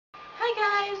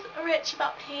Hi guys,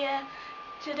 Rachybop here.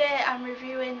 Today I'm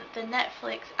reviewing the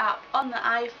Netflix app on the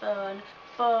iPhone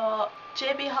for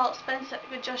JB Holt Spencer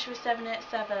Joshua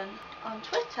 787 on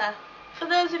Twitter. For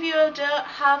those of you who don't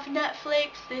have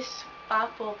Netflix, this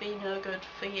app will be no good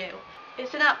for you.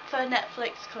 It's an app for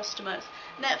Netflix customers.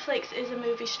 Netflix is a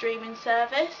movie streaming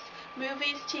service,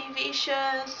 movies, TV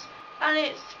shows, and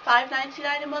it's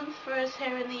 $5.99 a month for us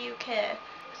here in the UK.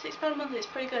 £6 a month is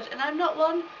pretty good, and I'm not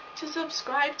one to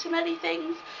subscribe to many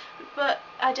things, but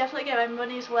I definitely get my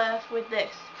money's worth with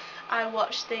this. I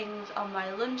watch things on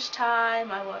my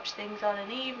lunchtime, I watch things on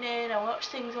an evening, I watch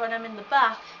things when I'm in the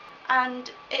bath,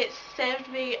 and it's saved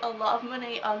me a lot of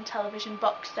money on television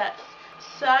box sets.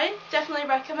 So I definitely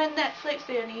recommend Netflix.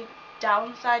 The only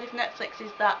downside of Netflix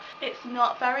is that it's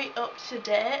not very up to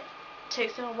date. It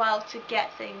takes them a while to get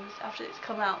things after it's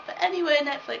come out. But anyway,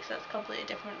 Netflix, that's a completely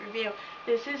different review.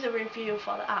 This is a review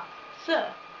for the app. So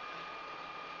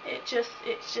it's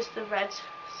just the red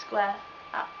square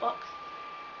app box.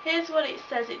 Here's what it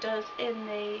says it does in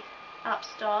the App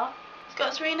Store. It's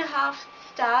got 3.5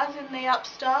 stars in the App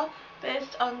Store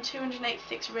based on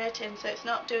 286 ratings, so it's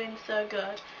not doing so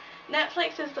good.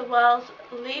 Netflix is the world's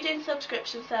leading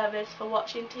subscription service for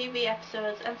watching TV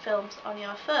episodes and films on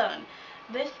your phone.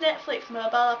 This Netflix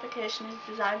mobile application is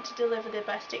designed to deliver the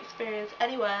best experience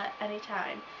anywhere,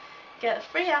 anytime. Get a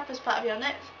free app as part of your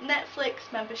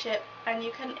Netflix membership, and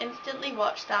you can instantly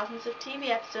watch thousands of TV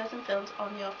episodes and films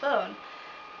on your phone.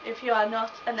 If you are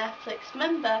not a Netflix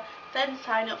member, then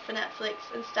sign up for Netflix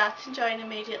and start enjoying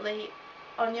immediately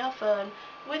on your phone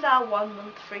with our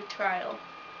 1-month free trial.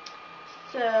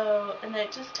 So, and then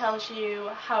it just tells you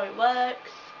how it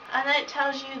works, and then it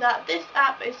tells you that this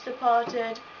app is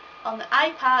supported on the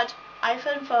iPad,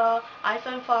 iPhone 4,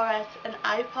 iPhone 4S and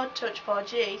iPod Touch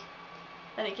 4G.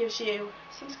 And it gives you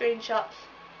some screenshots.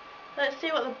 Let's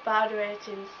see what the bad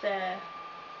ratings say.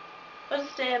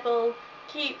 Unstable,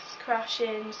 keeps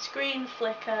crashing, screen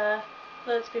flicker,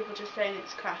 loads of people just saying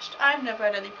it's crashed. I've never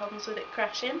had any problems with it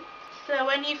crashing. So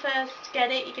when you first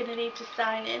get it, you're going to need to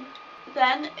sign in.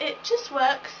 Then it just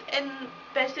works in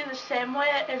basically the same way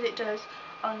as it does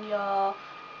on your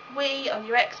Wii, on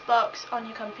your Xbox, on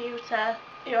your computer,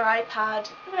 your iPad.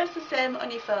 It's the same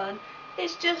on your phone.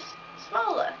 It's just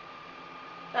smaller.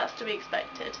 That's to be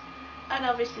expected. And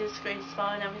obviously the screen's small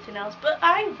and everything else, but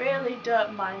I really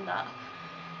don't mind that.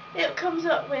 It comes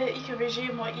up with, you can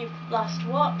resume what you've last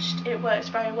watched. It works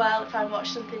very well. If I watch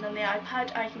something on the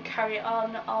iPad, I can carry it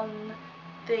on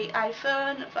the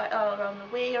iPhone or on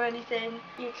the Wii or anything.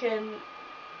 You can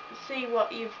see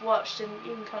what you've watched and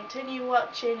you can continue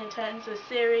watching in terms of a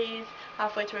series,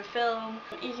 halfway through a film.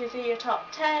 You can see your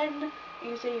top 10,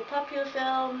 you can see your popular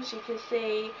films, you can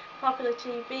see popular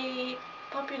TV,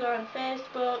 popular on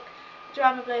Facebook,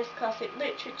 drama-based classic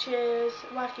literatures,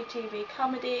 wacky TV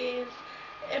comedies,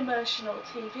 emotional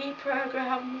TV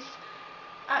programs,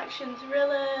 action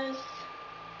thrillers.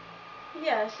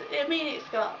 Yes, I mean it's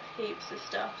got heaps of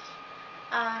stuff,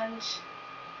 and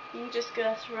you just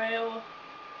go through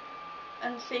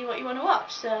and see what you want to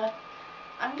watch. So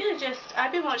I've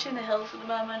been watching The Hills at the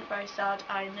moment, very sad,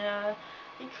 I know.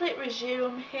 You click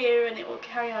resume here and it will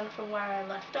carry on from where I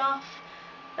left off.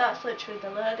 That's literally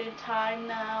the loading time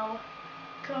now.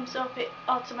 Comes up, it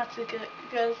automatically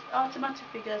goes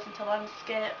into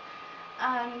landscape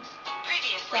and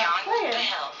previously start on playing. The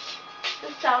Hills.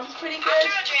 This sounds pretty good.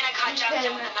 After Adrena caught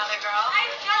Justin with another girl.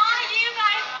 You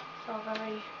guys. It's all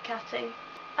very catty.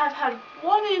 I've had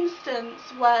one instance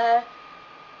where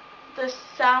the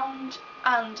sound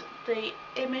and the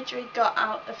imagery got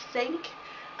out of sync,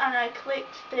 and I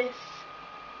clicked this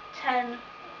 10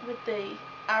 with the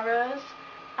arrows,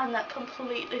 and that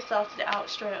completely sorted it out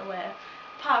straight away.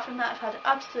 Apart from that, I've had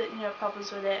absolutely no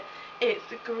problems with it. It's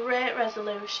a great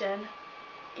resolution.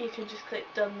 You can just click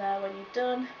done there when you're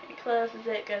done. It closes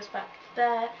it, goes back to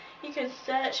there. You can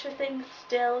search for things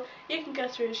still. You can go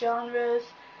through genres.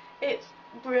 It's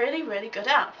really, really good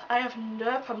app. I have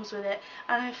no problems with it,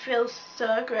 and I feel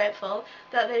so grateful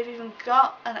that they've even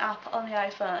got an app on the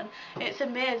iPhone. It's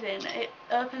amazing. It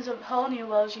opens up whole new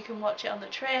worlds. You can watch it on the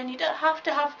train. You don't have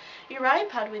to have your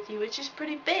iPad with you, which is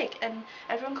pretty big, and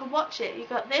everyone can watch it. You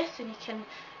got this, and you can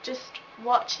just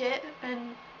watch it,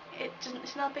 and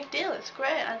it's not a big deal. It's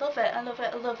great. I love it. I love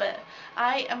it. I love it.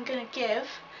 I am gonna give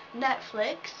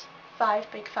Netflix 5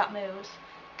 big fat moves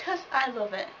because I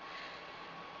love it.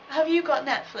 Have you got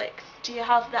Netflix? Do you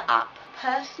have the app?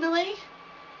 Personally,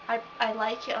 I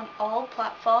like it on all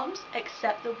platforms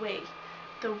except the Wii.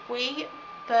 The Wii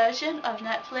version of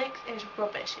Netflix is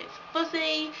rubbish. It's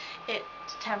fuzzy,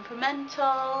 it's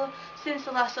temperamental, since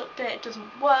the last update it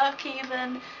doesn't work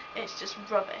even, it's just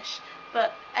rubbish.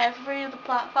 but every other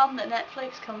platform that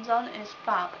Netflix comes on is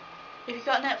fab. If you've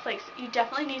got Netflix, you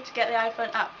definitely need to get the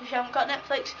iPhone app. If you haven't got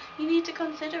Netflix, you need to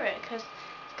consider it, because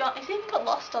it's even got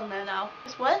Lost on there now.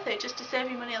 It's worth it just to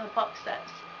save you money on the box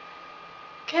sets.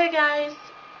 Okay guys,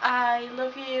 I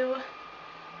love you.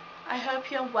 I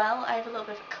hope you're well. I have a little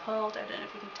bit of a cold. I don't know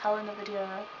if you can tell in the video.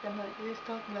 I'm like this,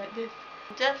 talking like this.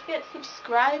 Don't forget to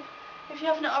subscribe if you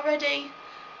haven't already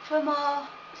for more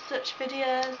such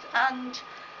videos, and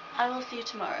I will see you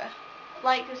tomorrow.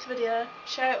 Like this video,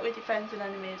 share it with your friends and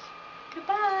enemies.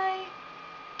 Goodbye!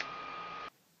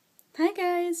 Hi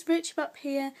guys, Rachybop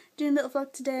here, doing a little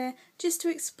vlog today just to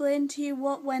explain to you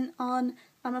what went on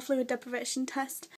my fluid deprivation test.